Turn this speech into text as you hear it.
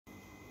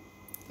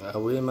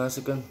Away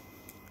masakan.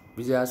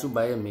 Bisa so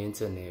baie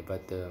mense nee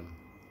wat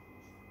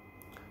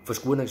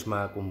verskonings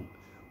maak om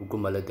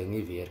hoekom hulle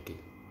dinge werk,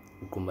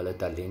 hoekom hulle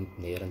talent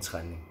nêrens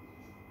gaan nie.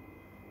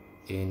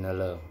 En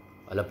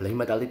hulle bly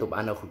met altyd op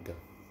ander goede,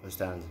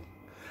 verstaan jy?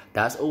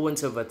 Daar's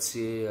ouens wat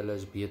sê hulle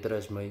is beter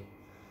as my,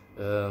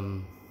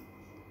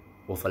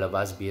 of hulle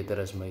was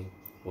beter as my,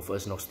 of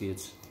is nog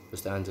steeds,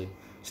 verstaan jy?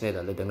 Is net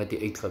hulle dinge het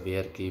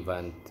uitgewerk,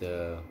 want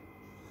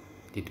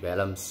die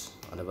dwelms,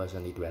 hulle was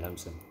aan die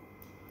dwelms.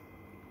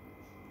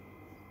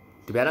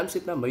 Die dwelms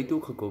het na my toe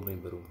gekom, my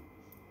bro.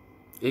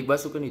 Ek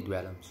was ook in die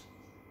dwelms.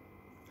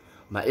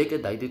 Maar ek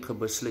het dit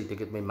gebesluit,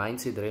 ek het my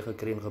mindset reg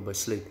gekry en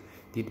gebesluit,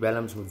 die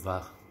dwelms moet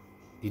wag.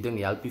 Die ding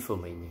help nie vir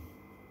my nie.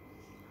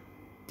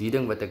 Die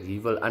ding wat ek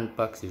hier wil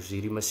aanpak, soos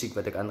hierdie musiek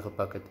wat ek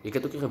aangepak het, ek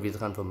het ook nie geweet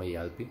gaan vir my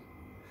help nie.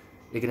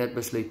 Ek het net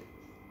besluit,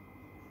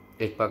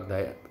 ek pak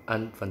die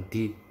aan van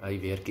die hy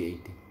werkie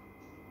uit.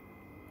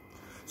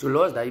 So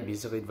los die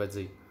besigheid wat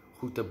sy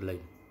goed te bly.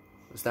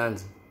 Verstaan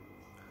jy?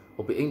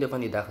 Op die einde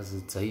van die dag is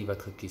dit sy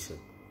wat gekies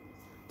het.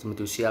 Jy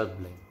moet jouself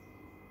bly.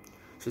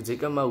 So jy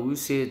kan maar hoe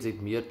sê jy het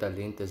meer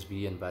talent as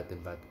wie en wat.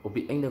 Op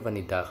die einde van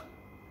die dag,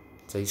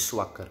 sy is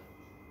swakker.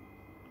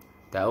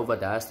 Die ou wat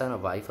daar staan,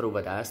 of hy vrou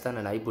wat daar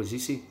staan in hy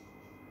posisie,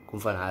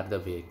 kom van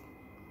harde werk.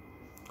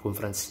 Kom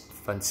van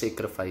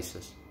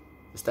sacrifices.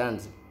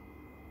 Verstaan jy?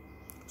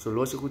 So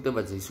los die goede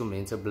wat jy so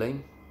mense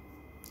blame,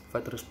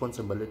 vat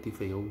responsibility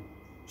vir jou,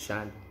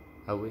 shine,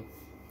 away.